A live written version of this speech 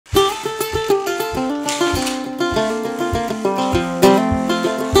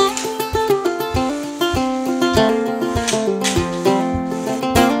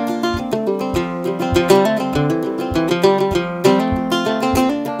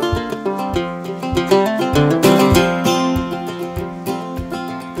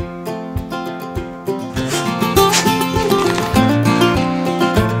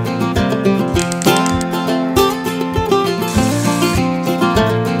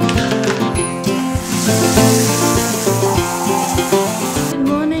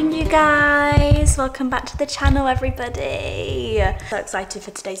welcome back to the channel, everybody. So excited for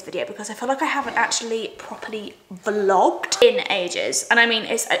today's video because I feel like I haven't actually properly vlogged in ages. And I mean,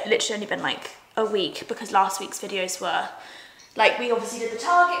 it's literally only been like a week because last week's videos were like, we obviously did the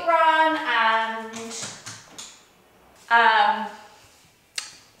Target run and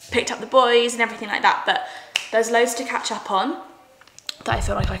picked up the boys and everything like that, but there's loads to catch up on that I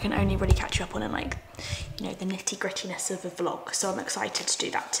feel like I can only really catch you up on in, like, you know, the nitty grittiness of a vlog. So I'm excited to do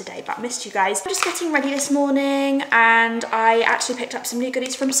that today, but I missed you guys. I'm just getting ready this morning and I actually picked up some new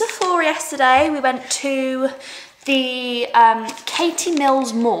goodies from Sephora yesterday. We went to the Katie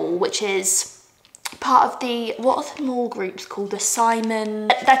Mills Mall, which is part of the, what are the mall groups called? The Simon,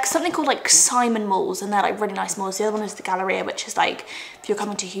 they're something called like Simon malls, and they're like really nice malls. The other one is the Galleria, which is like, if you're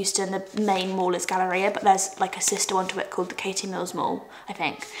coming to Houston, the main mall is Galleria, but there's like a sister one to it called the Katie Mills Mall, I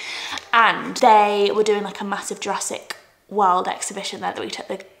think. And they were doing like a massive Jurassic World exhibition there that we took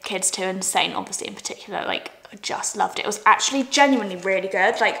the kids to, and Saint obviously in particular, like, I just loved it. It was actually genuinely really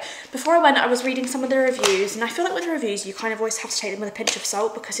good. Like, before I went, I was reading some of the reviews, and I feel like with the reviews, you kind of always have to take them with a pinch of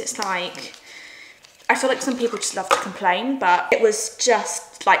salt, because it's like, I feel like some people just love to complain, but it was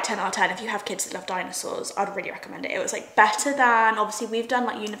just like 10 out of 10. If you have kids that love dinosaurs, I'd really recommend it. It was like better than, obviously we've done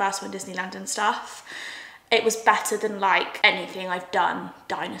like Universal and Disneyland and stuff. It was better than like anything I've done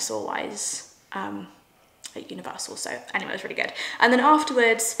dinosaur wise at Universal. So anyway, it was really good. And then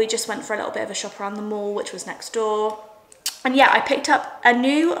afterwards, we just went for a little bit of a shop around the mall, which was next door. And yeah, I picked up a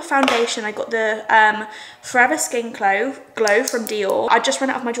new foundation. I got the Forever Skin Glow from Dior. I just ran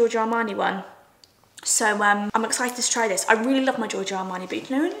out of my Giorgio Armani one. So I'm excited to try this. I really love my Giorgio Armani, but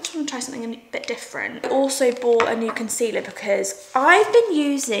you know, I just want to try something a bit different. I also bought a new concealer because I've been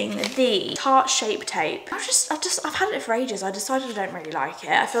using the Tarte Shape Tape. I've had it for ages. I decided I don't really like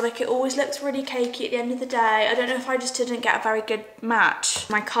it. I feel like it always looks really cakey at the end of the day. I don't know if I just didn't get a very good match,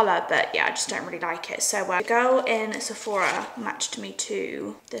 my colour, but yeah, I just don't really like it. So the girl in Sephora matched me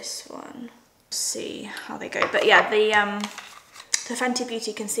to this one. Let's see how they go. But yeah, the Fenty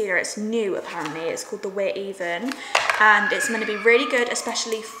Beauty concealer, it's new apparently. It's called the We're Even, and it's meant to be really good,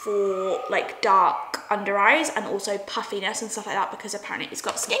 especially for like dark under eyes and also puffiness and stuff like that, because apparently it's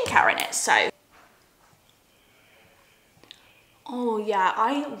got skincare in it. So oh yeah,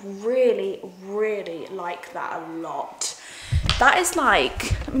 I really like that a lot. That is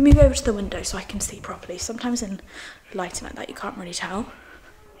like, let me move over to the window so I can see properly. Sometimes in lighting like that you can't really tell.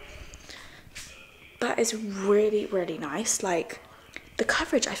 That is really nice. Like, the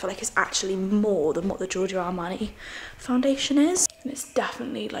coverage I feel like is actually more than what the Giorgio Armani foundation is. And it's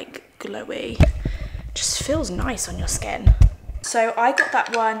definitely like glowy. Just feels nice on your skin. So I got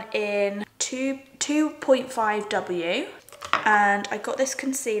that one in 2.5W, and I got this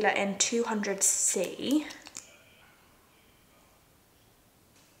concealer in 200C.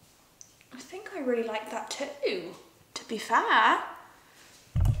 I think I really like that too, to be fair.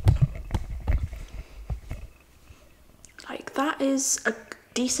 Like, that is a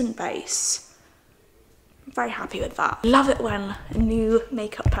decent base. I'm very happy with that. Love it when a new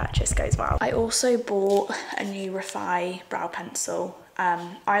makeup purchase goes well. I also bought a new Refi brow pencil.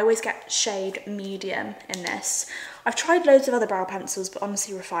 I always get shade medium in this. I've tried loads of other brow pencils, but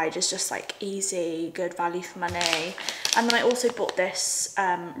honestly Refi is just like easy, good value for money. And then I also bought this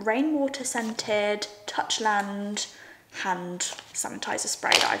rainwater scented Touchland hand sanitizer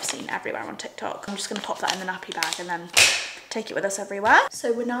spray that I've seen everywhere on TikTok. I'm just gonna pop that in the nappy bag and then take it with us everywhere.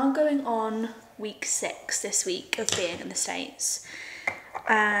 So we're now going on week 6 this week of being in the States.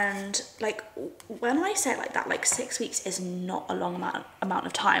 And like, when I say it like that, like 6 weeks is not a long amount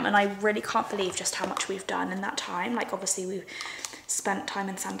of time. And I really can't believe just how much we've done in that time. Like, obviously we've spent time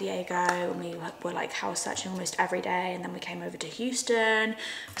in San Diego and we were like house searching almost every day. And then we came over to Houston.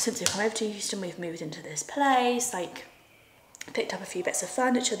 Since we've come over to Houston, we've moved into this place. Like, picked up a few bits of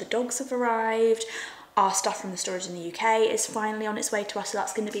furniture, the dogs have arrived, our stuff from the storage in the UK is finally on its way to us, so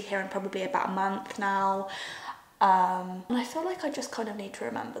that's going to be here in probably about a month now. And I feel like I just kind of need to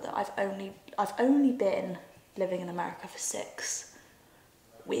remember that I've only been living in America for 6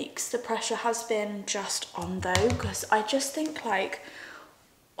 weeks. The pressure has been just on though, because I just think, like,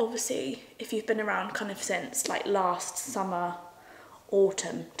 obviously if you've been around kind of since like last summer,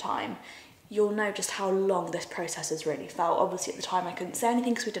 autumn time, you'll know just how long this process has really felt. Obviously at the time I couldn't say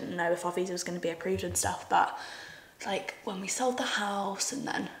anything because we didn't know if our visa was going to be approved and stuff, but like when we sold the house and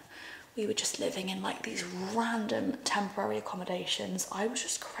then we were just living in like these random temporary accommodations, I was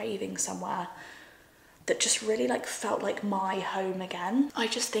just craving somewhere that just really like felt like my home again. I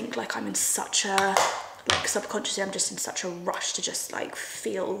just think like I'm in such a, like subconsciously I'm just in such a rush to just like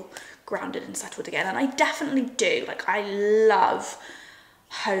feel grounded and settled again, and I definitely do. Like, I love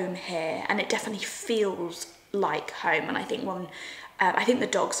home here, and it definitely feels like home. And I think I think the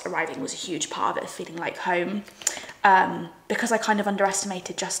dogs arriving was a huge part of it, feeling like home, because I kind of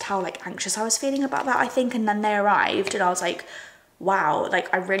underestimated just how like anxious I was feeling about that, I think. And then they arrived and I was like, wow,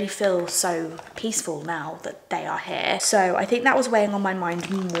 like I really feel so peaceful now that they are here. So I think that was weighing on my mind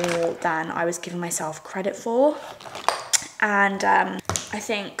more than I was giving myself credit for. And I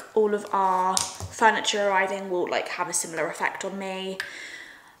think all of our furniture arriving will like have a similar effect on me.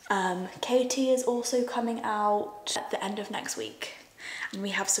 Katie is also coming out at the end of next week, and we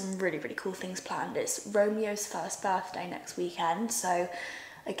have some really, really cool things planned. It's Romeo's first birthday next weekend, so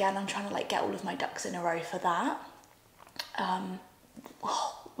again, I'm trying to like get all of my ducks in a row for that. I'm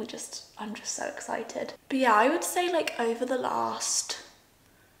just so excited. But yeah, I would say like over the last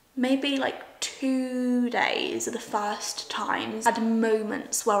maybe like 2 days are the first times I had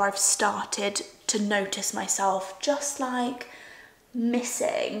moments where I've started to notice myself just like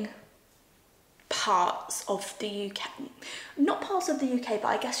missing parts of the UK. Not parts of the UK, but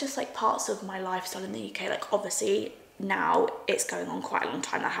I guess just like parts of my lifestyle in the UK. Like obviously now it's going on quite a long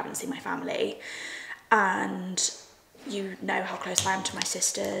time that I haven't seen my family, and you know how close I am to my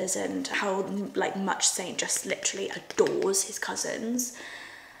sisters and how like much Saint just literally adores his cousins.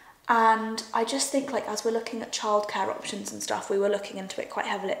 And I just think like as we're looking at childcare options and stuff, we were looking into it quite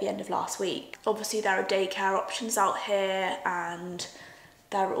heavily at the end of last week. Obviously there are daycare options out here, and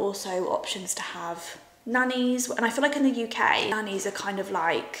there are also options to have nannies. And I feel like in the UK, nannies are kind of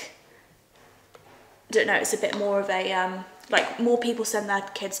like, I don't know, it's a bit more of a, like more people send their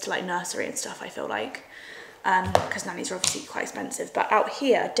kids to like nursery and stuff, I feel like. Because nannies are obviously quite expensive, but out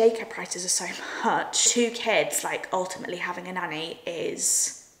here daycare prices are so much. 2 kids, like ultimately having a nanny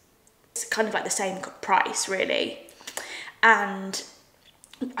is, it's kind of like the same price really. And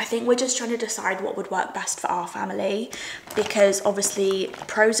I think we're just trying to decide what would work best for our family, because obviously the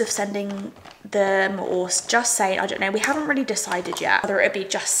pros of sending them or just Saint, I don't know, we haven't really decided yet whether it would be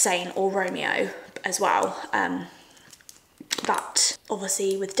just Saint or Romeo as well. But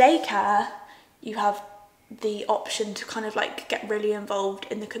obviously with daycare you have the option to kind of like get really involved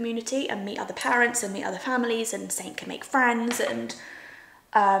in the community and meet other parents and meet other families, and Saint can make friends. And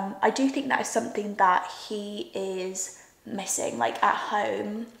I do think that is something that he is missing. Like at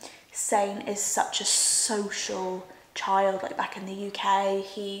home, Saint is such a social child. Like back in the UK,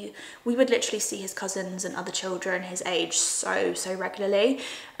 we would literally see his cousins and other children his age so regularly.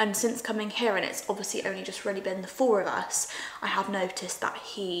 And since coming here, and it's obviously only just really been the 4 of us, I have noticed that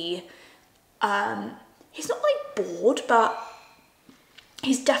he's not like bored, but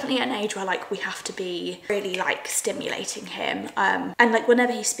he's definitely at an age where like we have to be really like stimulating him. And like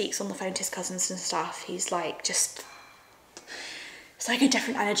whenever he speaks on the phone to his cousins and stuff, he's like just, it's like a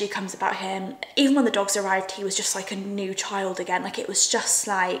different energy comes about him. Even when the dogs arrived, he was just like a new child again. Like it was just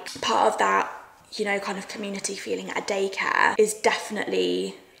like part of that, you know, kind of community feeling at a daycare is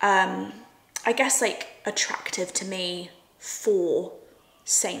definitely, I guess like attractive to me for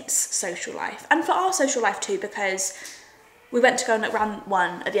Saint's social life and for our social life too, because we went to go and look round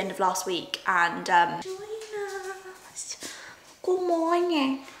one at the end of last week, and good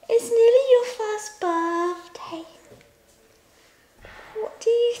morning. It's nearly your first birthday. What do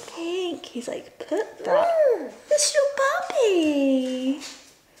you think? He's like, put that. It's your puppy.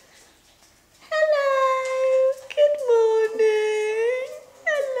 Hello. Good morning.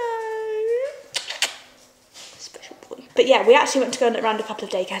 Hello. Special boy. But yeah, we actually went to go and look around a couple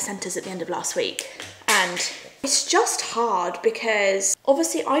of daycare centres at the end of last week, and it's just hard because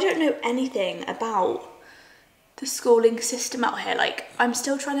obviously I don't know anything about the schooling system out here. Like I'm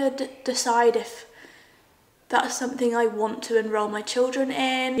still trying to decide if that's something I want to enroll my children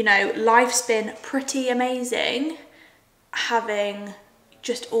in. You know, life's been pretty amazing having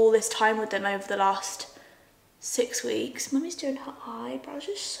just all this time with them over the last 6 weeks. Mummy's doing her eyebrows,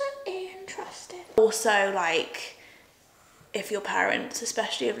 it's so interesting. Also, like, if you're parents,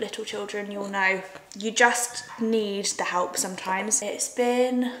 especially of little children, you'll know you just need the help sometimes. It's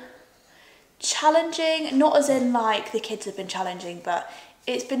been challenging, not as in like the kids have been challenging, but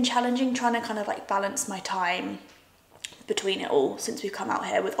it's been challenging trying to kind of like balance my time between it all since we've come out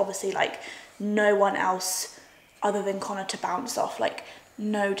here, with obviously like no one else other than Connor to bounce off, like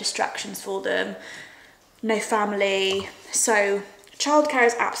no distractions for them, no family. So childcare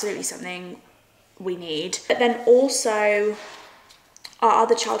is absolutely something we need. But then also our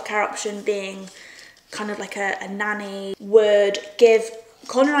other childcare option being kind of like a nanny would give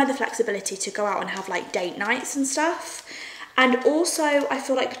Connor and I the flexibility to go out and have like date nights and stuff. And also I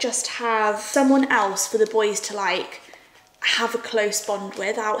feel like just have someone else for the boys to like have a close bond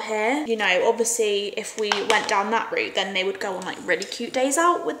with out here. You know, obviously if we went down that route, then they would go on like really cute days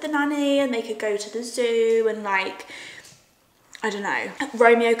out with the nanny, and they could go to the zoo, and like, I don't know,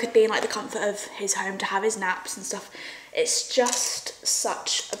 Romeo could be in like the comfort of his home to have his naps and stuff. It's just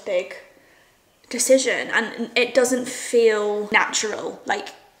such a big decision, and it doesn't feel natural. Like,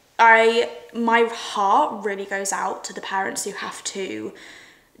 my heart really goes out to the parents who have to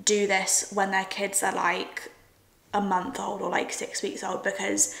do this when their kids are like a month old or like 6 weeks old,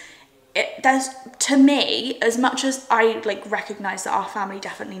 because there's, to me, as much as I like recognise that our family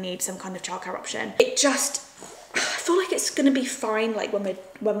definitely needs some kind of childcare option, it just, I feel like it's gonna be fine like when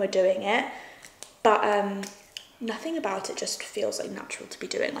we're doing it, but nothing about it just feels like natural to be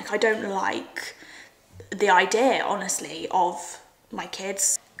doing. Like, I don't like the idea, honestly, of my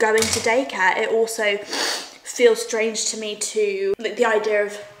kids going to daycare. It also feels strange to me to, like, the idea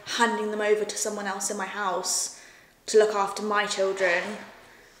of handing them over to someone else in my house to look after my children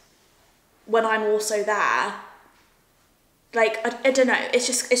when I'm also there. Like, I don't know, it's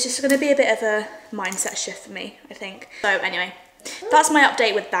just gonna be a bit of a mindset shift for me, I think. So anyway, that's my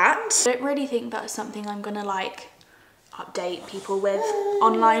update with that. I don't really think that's something I'm gonna like update people with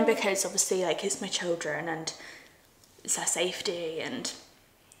online, because obviously like it's my children and it's their safety, and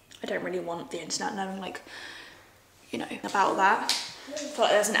I don't really want the internet knowing, like, you know, about that. I feel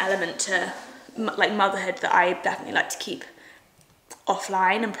like there's an element to like motherhood that I definitely like to keep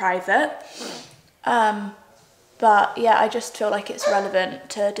offline and private. But yeah, I just feel like it's relevant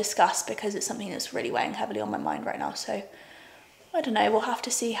to discuss because it's something that's really weighing heavily on my mind right now. So I don't know, we'll have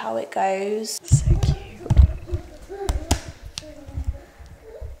to see how it goes. So cute.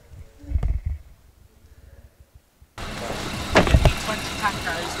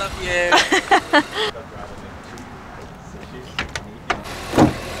 Tacos, love you.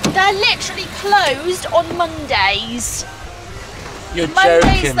 They're literally closed on Mondays. You're Monday's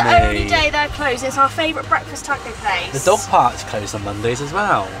joking the me. only day they're closed. It's our favourite breakfast taco place. The dog park's closed on Mondays as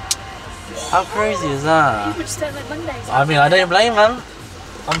well. How crazy is that? People just don't like Mondays. I mean, I don't blame them.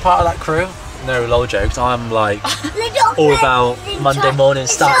 I'm part of that crew. No, lol jokes. I'm like all about Monday morning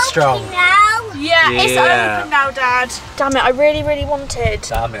start strong. Yeah, it's open now, Dad. Damn it, I really, really wanted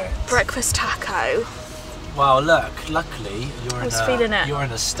Damn it. breakfast taco. Well, look, luckily you're in a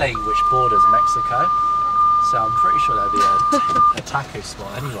state which borders Mexico, so I'm pretty sure there'll be a taco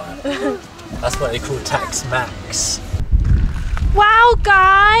spot anywhere. That's what they call Tex-Mex. Wow,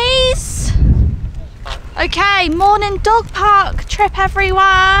 guys! Okay, morning dog park trip,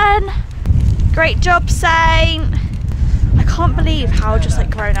 everyone. Great job, Saint. I can't believe how just like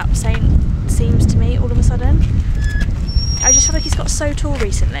grown up Saint seems to me all of a sudden. I just feel like he's got so tall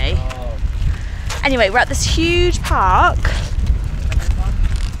recently. Anyway, we're at this huge park.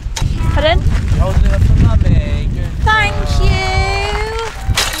 Pardon? Thank you.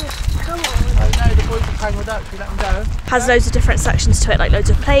 Come on. Oh no, the boys are tangled up. Can we let them go? Has loads of different sections to it, like loads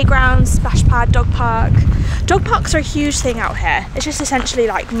of playgrounds, splash pad, dog park. Dog parks are a huge thing out here. It's just essentially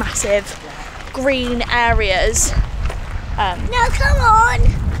like massive green areas. No, come on.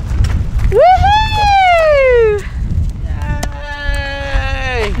 Woohoo!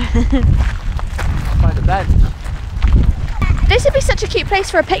 Yay! Find a bed. This would be such a cute place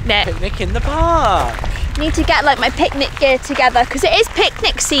for a picnic. Picnic in the park. Need to get like my picnic gear together because it is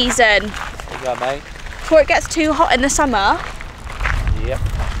picnic season. There you go, mate. Before it gets too hot in the summer. Yep.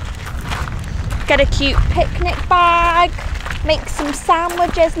 Get a cute picnic bag. Make some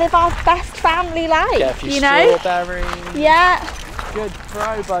sandwiches. Live our best family life. Get a few you know? strawberries. Yeah. Good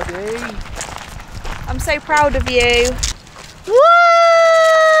throw, buddy. I'm so proud of you. Woo!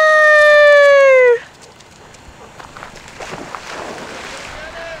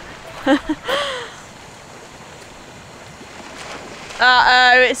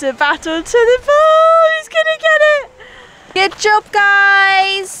 Uh-oh, it's a battle to the ball. Who's gonna get it? Good job,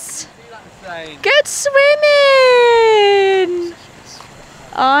 guys. Good swimming.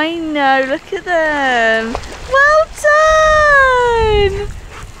 I know, look at them. Well done.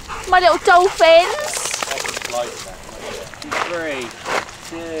 My little dolphins. 3,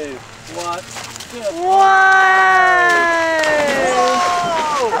 2, 1. Wow.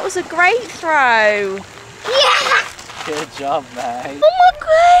 That was a great throw. Yeah. Good job, mate. Oh my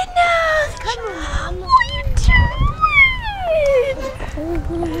goodness. Come on. What are you doing?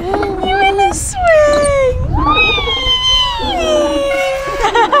 You're in a swing.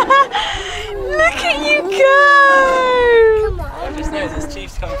 Look at you go. Come on. I just noticed his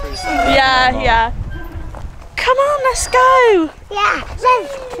Chiefs come through. Yeah. Come on, let's go.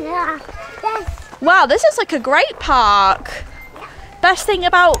 Yeah. Wow, this is like a great park. Best thing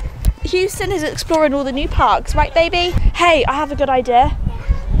about Houston is exploring all the new parks, right baby? Hey, I have a good idea.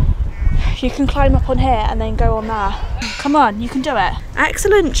 You can climb up on here and then go on there. Come on, you can do it.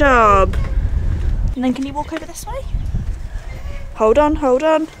 Excellent job. And then can you walk over this way? Hold on, hold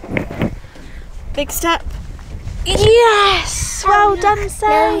on. Big step. Yes! Well done,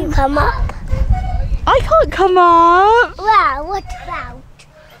 Sam. No, come up. I can't come up. Well, what about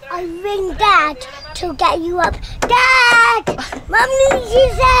I ring Dad to get you up? Dad! Mum needs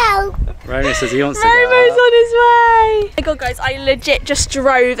his help. Romeo says he wants to Romo's go up. on his way. Oh my god, guys, I legit just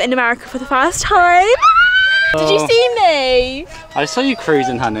drove in America for the first time. Did you see me? I saw you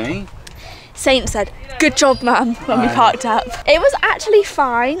cruising, honey. Saint said, good job, ma'am, when we parked up. It was actually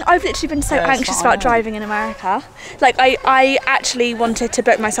fine. I've literally been so anxious about driving in America. Like, I actually wanted to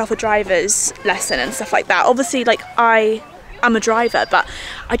book myself a driver's lesson and stuff like that. Obviously, like, I'm a driver, but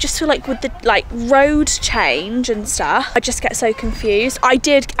I just feel like with the road change and stuff, I just get so confused. I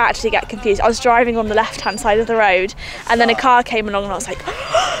did actually get confused. I was driving on the left-hand side of the road, and then a car came along, and I was like,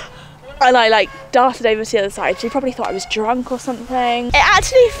 and I darted over to the other side. She probably thought I was drunk or something. It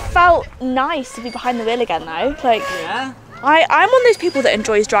actually felt nice to be behind the wheel again, though. Like, Yeah. I'm one of those people that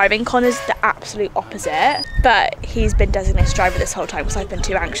enjoys driving. Connor's the absolute opposite, but he's been designated driver this whole time because I've been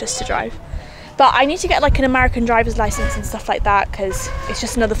too anxious to drive. But I need to get like an American driver's license and stuff like that because it's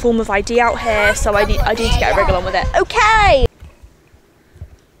just another form of ID out here, so I need to get a wriggle on with it. Okay!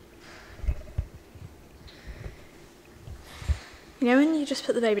 You know when you just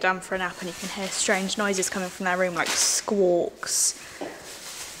put the baby down for a nap and you can hear strange noises coming from their room, like squawks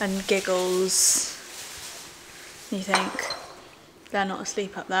and giggles? And you think, they're not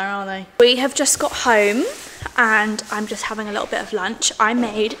asleep up there, are they? We have just got home and I'm just having a little bit of lunch. I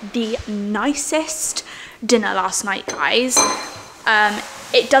made the nicest dinner last night, guys.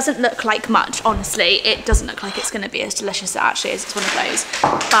 It doesn't look like much, honestly. It doesn't look like it's gonna be as delicious as it actually is. It's one of those.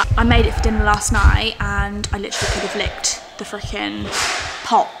 But I made it for dinner last night and I literally could have licked the freaking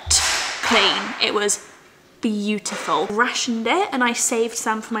pot clean. It was beautiful. Rationed it and I saved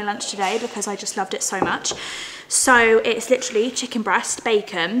some for my lunch today because I just loved it so much. So it's literally chicken breast,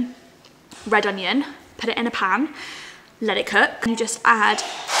 bacon, red onion, put it in a pan, let it cook. You just add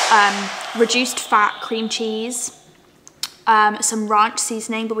reduced fat cream cheese, some ranch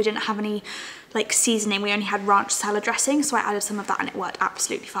seasoning, but we didn't have any like seasoning. We only had ranch salad dressing, so I added some of that and it worked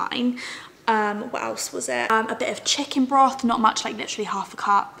absolutely fine. What else was it? A bit of chicken broth, not much, like literally half a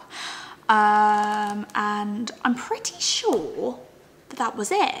cup. And I'm pretty sure that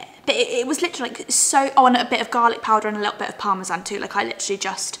was it. But it was literally like so, oh, and a bit of garlic powder and a little bit of parmesan too. Like I literally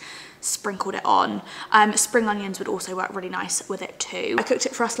just sprinkled it on. Spring onions would also work really nice with it too. I cooked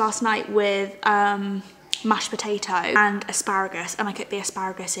it for us last night with mashed potato and asparagus, and I cooked the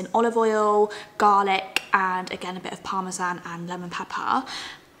asparagus in olive oil, garlic, and again a bit of parmesan and lemon pepper.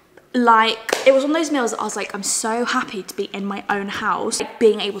 Like, it was one of those meals that I was like, I'm so happy to be in my own house, like,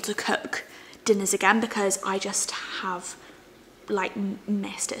 being able to cook dinners again, because I just have like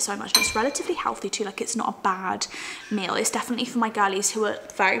missed it so much. And it's relatively healthy too, like it's not a bad meal. It's definitely for my girlies who are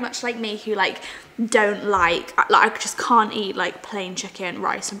very much like me, who like don't like I just can't eat like plain chicken,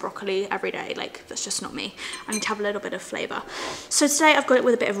 rice and broccoli every day. Like that's just not me. I need to have a little bit of flavour. So today I've got it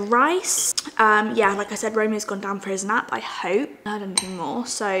with a bit of rice. Yeah, like I said, Romeo's gone down for his nap, I hope. I heard anything more,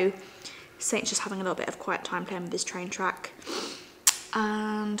 so Saint's just having a little bit of quiet time playing with his train track.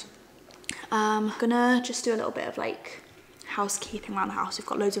 And I'm gonna just do a little bit of like housekeeping around the house. We've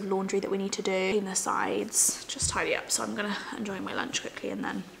got loads of laundry that we need to do, clean the sides, just tidy up. So I'm gonna enjoy my lunch quickly and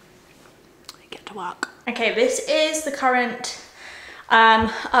then get to work. Okay, this is the current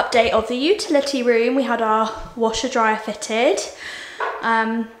update of the utility room. We had our washer dryer fitted.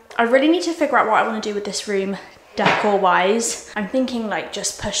 I really need to figure out what I want to do with this room decor wise. I'm thinking like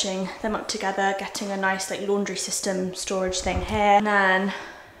just pushing them up together, getting a nice like laundry system storage thing here, and then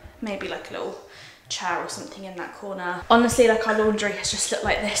maybe like a little chair or something in that corner. Honestly, like our laundry has just looked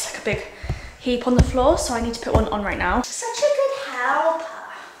like this, like a big heap on the floor, so I need to put one on right now. Such a good helper.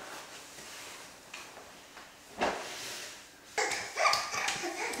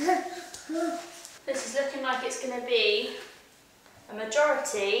 This is looking like it's going to be a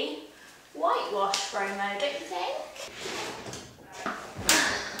majority whitewash, Romo, don't you think?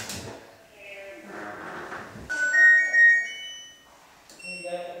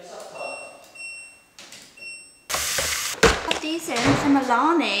 These in from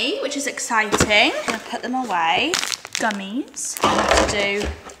Milani, which is exciting. I'm gonna put them away. Gummies. I have to do.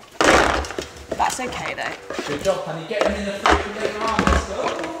 That's okay though. Good job, honey. Get them in the fridge later on. Let's go.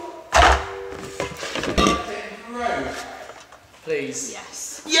 Please.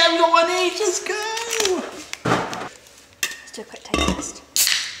 Yes. Yeah, we got one each. Let's go. Let's do a quick taste test.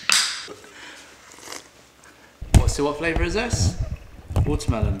 so what flavour is this?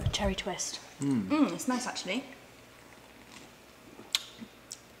 Watermelon. Cherry twist. It's nice actually.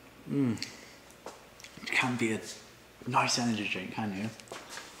 It can be a nice energy drink, can you?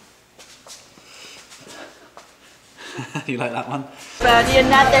 You like that one? But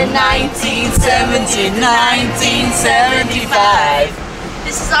another 1970, 1975.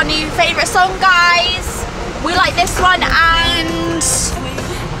 This is our new favourite song, guys. We like this one, and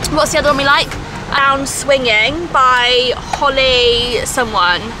what's the other one we like? Down Swinging by Holly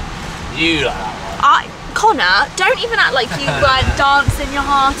someone. You like that one? Connor, don't even act like you weren't dancing your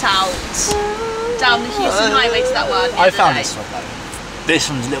heart out down the Houston highway to that one. I found this one though. This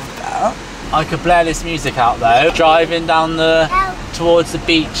one's a little bit better. I could blare this music out though. Driving down towards the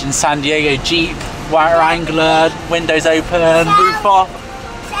beach in San Diego, Jeep, Wrangler, windows open, roof off.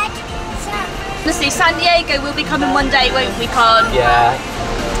 Honestly, San Diego will be coming one day, won't we, Con? Yeah.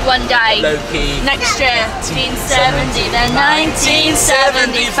 One day. Low key. Next year. 1970, then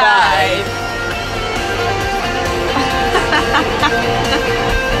 1975.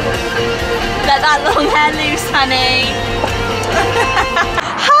 Let that long hair loose, honey.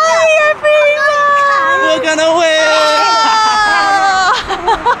 Hi, everyone! We're gonna win!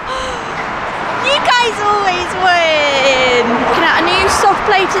 You guys always win! Looking at a new soft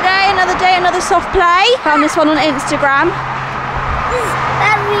play today, another day, another soft play. Found this one on Instagram. This is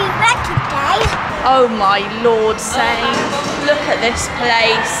very lucky day. Oh my lord, Saint. Look at this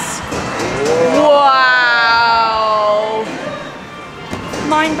place. Wow!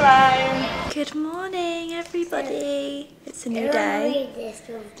 Mind blown. Good morning, everybody. It's a new day. Read this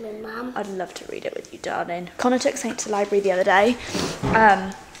with me, Mum. I'd love to read it with you, darling. Connor took Saint to the library the other day.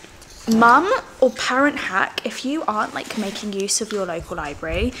 Mum or parent hack, if you aren't like making use of your local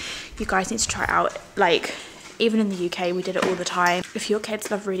library, you guys need to try it out. Like, even in the UK, we did it all the time. If your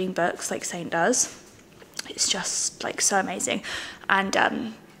kids love reading books like Saint does, it's just like so amazing. And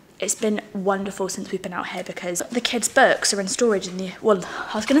it's been wonderful since we've been out here because the kids' books are in storage in the, well,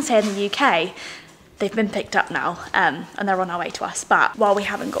 I was gonna say in the UK, they've been picked up now and they're on our way to us. But while we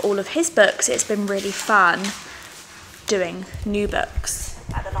haven't got all of his books, it's been really fun doing new books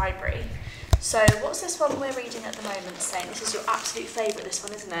at the library. So what's this one we're reading at the moment, Saint? This is your absolute favourite, this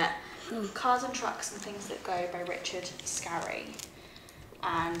one, isn't it? Cars and Trucks and Things That Go by Richard Scarry.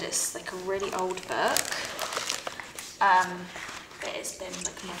 And it's like a really old book. But it's been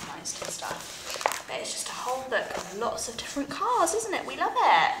like modernised and stuff. But it's just a whole book of lots of different cars, isn't it? We love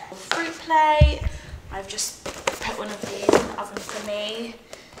it. Fruit plate. I've just put one of these in the oven for me.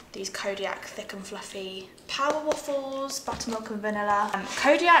 These Kodiak thick and fluffy power waffles, buttermilk and vanilla.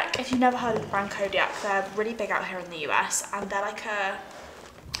 Kodiak, if you've never heard of the brand Kodiak, they're really big out here in the US, and they're like a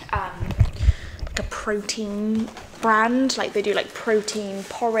protein brand. Like they do like protein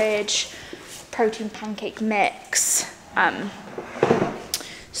porridge, protein pancake mix.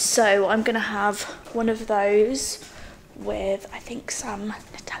 So I'm gonna have one of those with, I think, some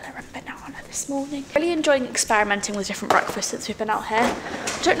Nutella and banana this morning. Really enjoying experimenting with different breakfasts since we've been out here.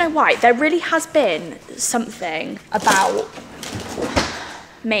 I don't know why, there really has been something about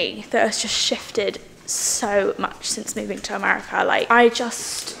me that has just shifted so much since moving to America. Like, I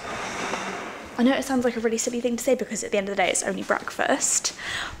know it sounds like a really silly thing to say because at the end of the day it's only breakfast,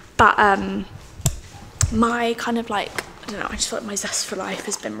 but my kind of like, I don't know, I just feel like my zest for life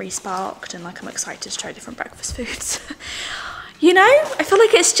has been re-sparked and like I'm excited to try different breakfast foods. You know, I feel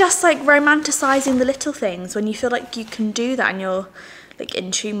like it's just like romanticising the little things. When you feel like you can do that and you're like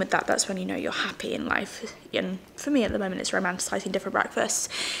in tune with that, that's when you know you're happy in life. And for me at the moment, it's romanticising different breakfasts.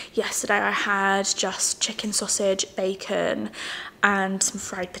 Yesterday I had just chicken, sausage, bacon and some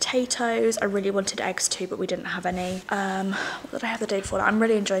fried potatoes. I really wanted eggs too, but we didn't have any. What did I have the day before that? I'm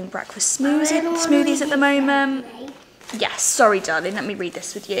really enjoying breakfast smoothies at the moment. Yes, sorry darling, let me read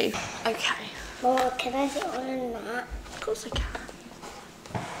this with you. Okay. Mama, can I sit on that? Of course I can.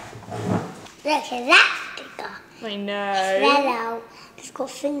 Look at that sticker. I know. Yellow. It's got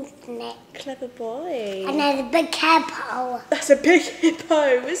things in it. Clever boy. And there's a big hippo. That's a big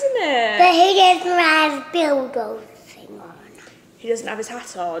hippo, isn't it? But he doesn't have dildo thing on. He doesn't have his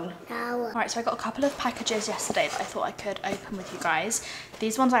hat on? No. Alright, so I got a couple of packages yesterday that I thought I could open with you guys.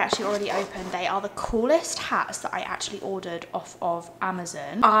 These ones I actually already opened. They are the coolest hats that I actually ordered off of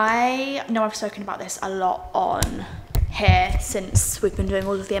Amazon. I know I've spoken about this a lot on here since we've been doing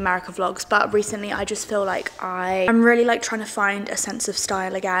all of the America vlogs, but recently I just feel like I'm really like trying to find a sense of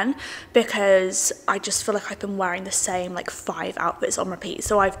style again, because I just feel like I've been wearing the same like 5 outfits on repeat.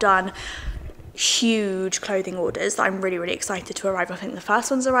 So I've done huge clothing orders that I'm really excited to arrive. I think the first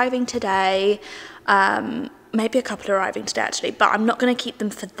one's arriving today. maybe a couple arriving today actually, but I'm not going to keep them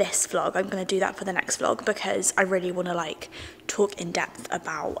for this vlog. I'm going to do that for the next vlog because I really want to like talk in depth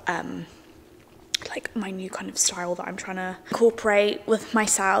about like my new kind of style that I'm trying to incorporate with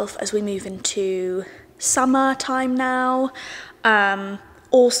myself as we move into summertime now.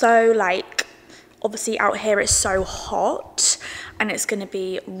 Also, like, obviously out here it's so hot and it's going to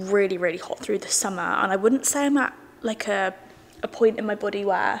be really, really hot through the summer, and I wouldn't say I'm at like a point in my body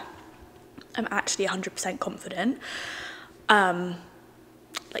where I'm actually 100% confident.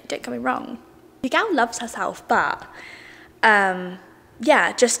 Like, don't get me wrong, the gal loves herself, but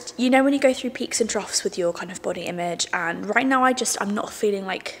yeah, just, you know, when you go through peaks and troughs with your kind of body image, and right now I'm not feeling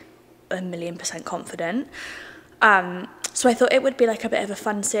like 1,000,000% confident. So I thought it would be like a bit of a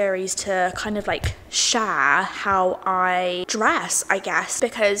fun series to kind of like share how I dress, I guess,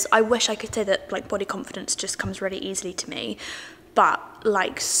 because I wish I could say that like body confidence just comes really easily to me, but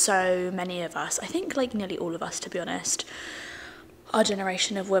like so many of us, I think like nearly all of us, to be honest, our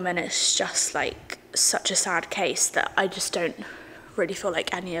generation of women, it's just like such a sad case that I just don't really feel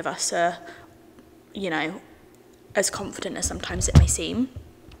like any of us are, you know, as confident as sometimes it may seem.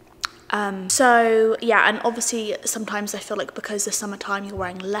 So yeah, and obviously sometimes I feel like because the summertime you're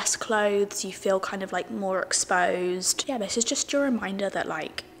wearing less clothes, you feel kind of like more exposed. Yeah, this is just your reminder that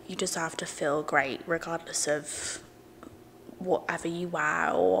like you deserve to feel great regardless of whatever you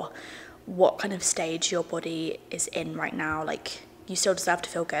wear or what kind of stage your body is in right now. Like, you still deserve to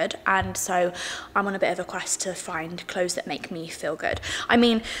feel good, and so I'm on a bit of a quest to find clothes that make me feel good. I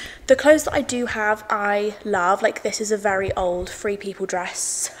mean, the clothes that I do have I love. Like, this is a very old Free People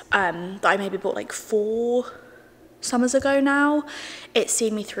dress that I maybe bought like 4 summers ago now. It's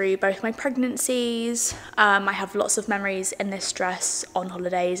seen me through both my pregnancies. I have lots of memories in this dress on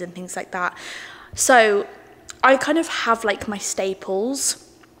holidays and things like that, so I kind of have like my staples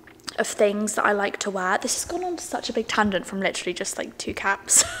of things that I like to wear. This has gone on to such a big tangent from literally just like 2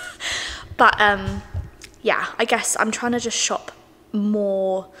 caps. But yeah, I guess I'm trying to just shop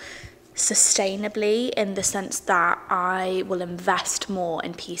more sustainably, in the sense that I will invest more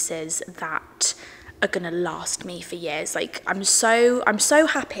in pieces that are gonna last me for years. Like, I'm so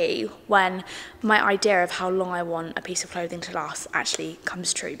happy when my idea of how long I want a piece of clothing to last actually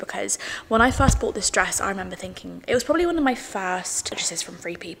comes true, because when I first bought this dress, I remember thinking, it was probably one of my first purchases from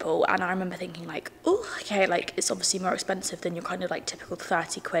Free People, and I remember thinking like, oh, okay, like it's obviously more expensive than your kind of like typical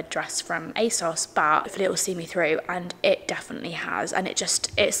 30 quid dress from ASOS, but hopefully it will see me through, and it definitely has. And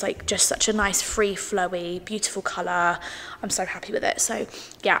it's like just such a nice, free flowy, beautiful colour. I'm so happy with it. So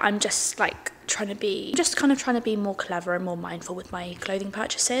yeah, I'm just like trying to be more clever and more mindful with my clothing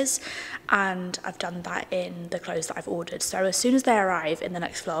purchases, and I've done that in the clothes that I've ordered. So as soon as they arrive in the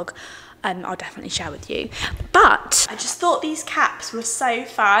next vlog, I'll definitely share with you. But I just thought these caps were so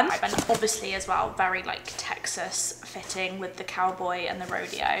fun, and obviously as well very like Texas fitting with the cowboy and the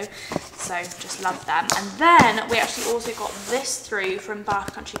rodeo, so just love them. And then we actually also got this through from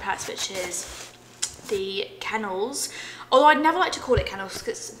Bath Country Pets, which is the kennels. Although I'd never like to call it kennels,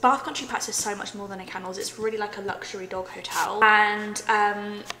 because Bath Country Pets is so much more than a kennels. It's really like a luxury dog hotel. And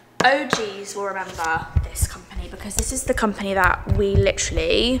OGs will remember this company, because this is the company that we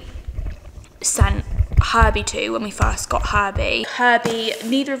literally sent Herbie to when we first got Herbie. Herbie,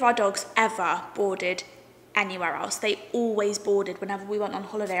 neither of our dogs ever boarded anywhere else. They always boarded whenever we went on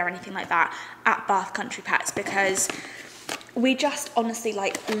holiday or anything like that at Bath Country Pets, because we just honestly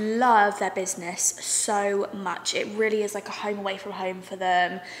like love their business so much. It really is like a home away from home for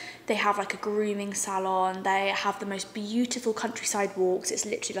them. They have like a grooming salon. They have the most beautiful countryside walks. It's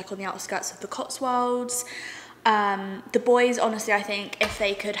literally like on the outskirts of the Cotswolds. The boys, honestly, I think if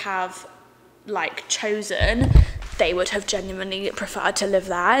they could have like chosen, they would have genuinely preferred to live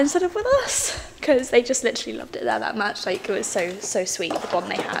there instead of with us, because they just literally loved it there that much. Like, it was so sweet, the bond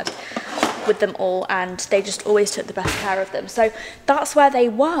they had with them all, and they just always took the best care of them. So that's where they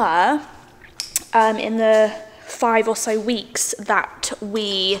were in the 5 or so weeks that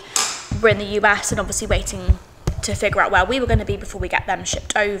we were in the US, and obviously waiting to figure out where we were going to be before we get them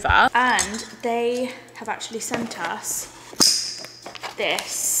shipped over. And they have actually sent us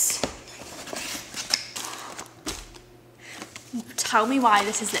this. Tell me why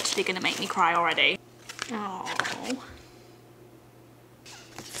this is literally going to make me cry already. Oh.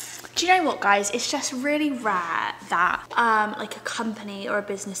 Do you know what, guys? It's just really rare that like a company or a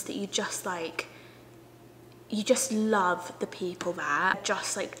business that you just like, you just love the people there,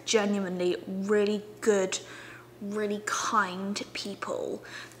 just like genuinely really good, really kind people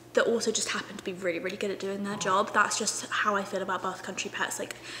that also just happen to be really, really good at doing their job. That's just how I feel about Bath Country Pets.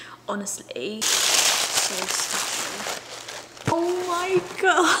 Like, honestly, so special. Oh my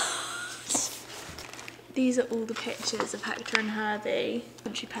god. These are all the pictures of Hector and Herbie.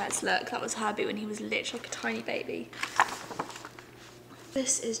 Country Pets, look, that was Herbie when he was literally like a tiny baby.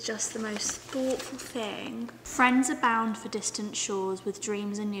 This is just the most thoughtful thing. Friends are bound for distant shores with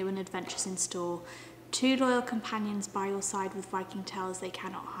dreams anew and adventures in store. 2 loyal companions by your side with Viking tales they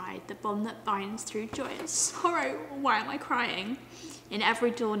cannot hide. The bond that binds through joy and sorrow. Why am I crying? In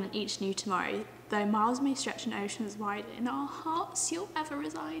every dawn and each new tomorrow, though miles may stretch and oceans wide, in our hearts you'll ever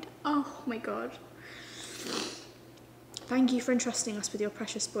reside. Oh my God. Thank you for entrusting us with your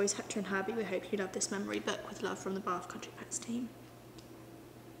precious boys, Hector and Herbie. We hope you love this memory book with love from the Bath Country Pets team.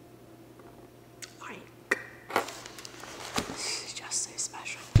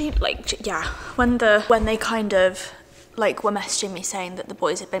 Like, yeah, when they kind of like were messaging me saying that the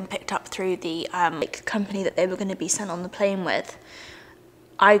boys had been picked up through the like company that they were going to be sent on the plane with,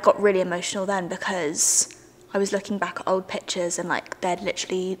 I got really emotional then, because I was looking back at old pictures and like they'd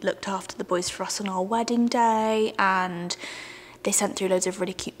literally looked after the boys for us on our wedding day, and they sent through loads of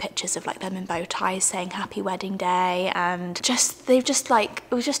really cute pictures of like them in bow ties saying happy wedding day, and they've just like,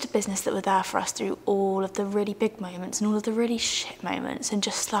 it was just a business that were there for us through all of the really big moments and all of the really shit moments, and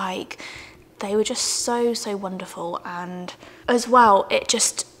just like, they were just so wonderful. And as well, it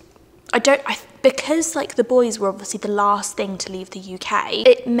just, because like the boys were obviously the last thing to leave the UK,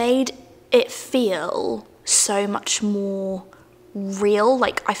 it made it feel so much more real.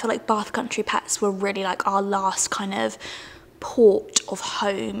 Like, I feel like Bath Country Pets were really like our last kind of port of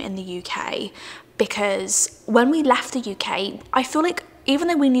home in the UK, because when we left the UK, I feel like even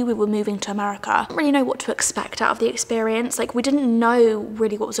though we knew we were moving to America, I didn't really know what to expect out of the experience. Like, we didn't know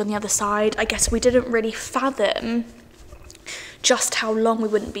really what was on the other side. I guess we didn't really fathom just how long we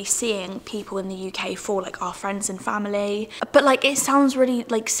wouldn't be seeing people in the UK for, like our friends and family. But like, it sounds really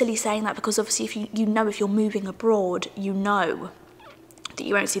like silly saying that, because obviously if if you're moving abroad, you know that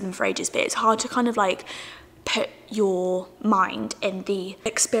you won't see them for ages, but it's hard to kind of like put your mind in the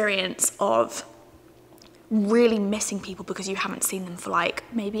experience of really missing people because you haven't seen them for like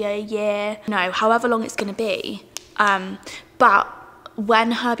maybe a year, however long it's going to be. But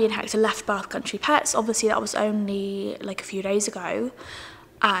when Herbie and Hector left Bath Country Pets, obviously that was only like a few days ago,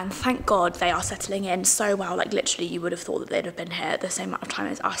 and thank God they are settling in so well. Like, literally you would have thought that they'd have been here the same amount of time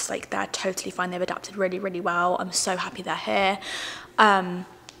as us. Like, they're totally fine. They've adapted really well. I'm so happy they're here.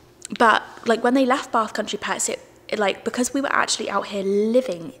 But like, when they left Bath Country Pets, it like, because we were actually out here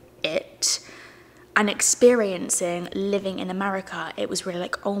living it and experiencing living in America, it was really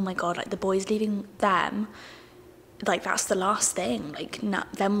like, oh my God, like the boys leaving them, like that's the last thing. Like,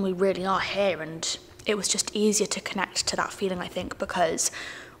 then we really are here, and it was just easier to connect to that feeling, I think, because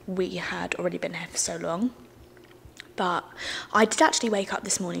we had already been here for so long. But I did actually wake up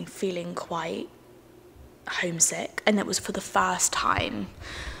this morning feeling quite homesick, and it was for the first time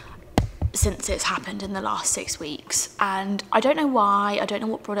since it's happened in the last 6 weeks, and I don't know why, I don't know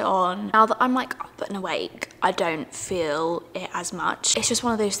what brought it on. Now that I'm like up and awake, I don't feel it as much. It's just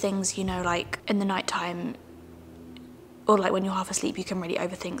one of those things, like in the nighttime, or like when you're half asleep, you can really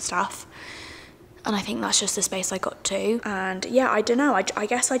overthink stuff, and I think that's just the space I got to. And yeah, I don't know, I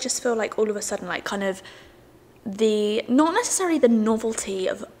guess I just feel like all of a sudden, like kind of not necessarily the novelty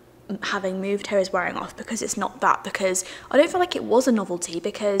of having moved here is wearing off, because it's not that, because I don't feel like it was a novelty,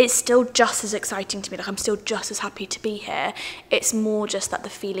 because it's still just as exciting to me. Like, I'm still just as happy to be here. It's more just that the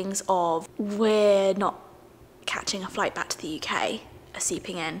feelings of we're not catching a flight back to the UK are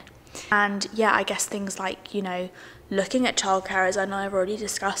seeping in. And yeah, I guess things like, looking at childcare, as I know I've already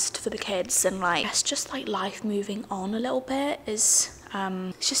discussed, for the kids, and like, it's just like life moving on a little bit is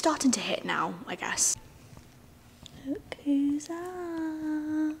it's just starting to hit now, I guess. Look who's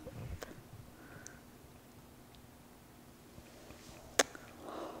up.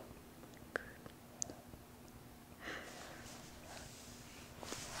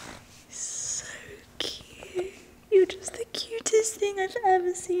 You're just the cutest thing I've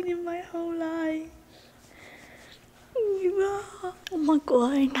ever seen in my whole life. You are. Oh my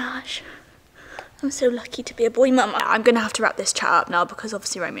gosh. I'm so lucky to be a boy mum. I'm gonna have to wrap this chat up now, because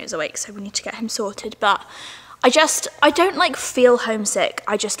obviously Romeo's awake, so we need to get him sorted. But I don't like feel homesick.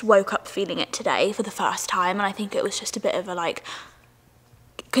 I just woke up feeling it today for the first time, and I think it was just a bit of a like,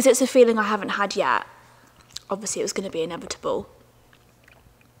 because it's a feeling I haven't had yet. Obviously it was gonna be inevitable.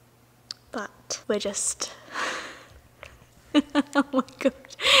 But we're just... Oh my God,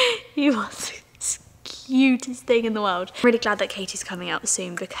 you are the cutest thing in the world. I'm really glad that Katie's coming out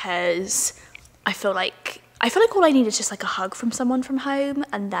soon, because I feel like all I need is just like a hug from someone from home,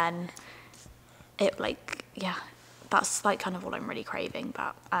 and then it, like, yeah, that's like kind of all I'm really craving.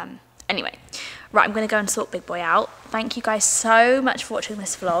 But anyway, Right, I'm going to go and sort Big Boy out. Thank you guys so much for watching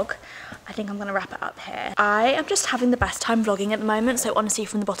this vlog. I think I'm going to wrap it up here. I am just having the best time vlogging at the moment, so honestly,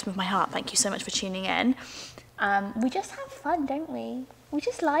 from the bottom of my heart, thank you so much for tuning in. We just have fun, don't we? We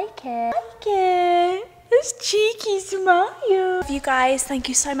just like it. Like it. This cheeky smile. You guys, thank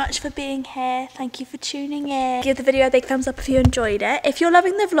you so much for being here. Thank you for tuning in. Give the video a big thumbs up if you enjoyed it. If you're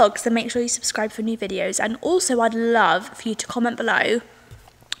loving the vlogs, then make sure you subscribe for new videos. And also, I'd love for you to comment below.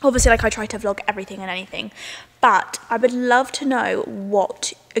 Obviously, like, I try to vlog everything and anything, but I would love to know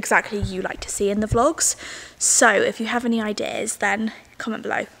what exactly you like to see in the vlogs. So if you have any ideas, then comment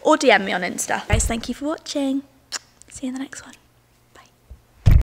below or DM me on Insta. Guys, thank you for watching. See you in the next one.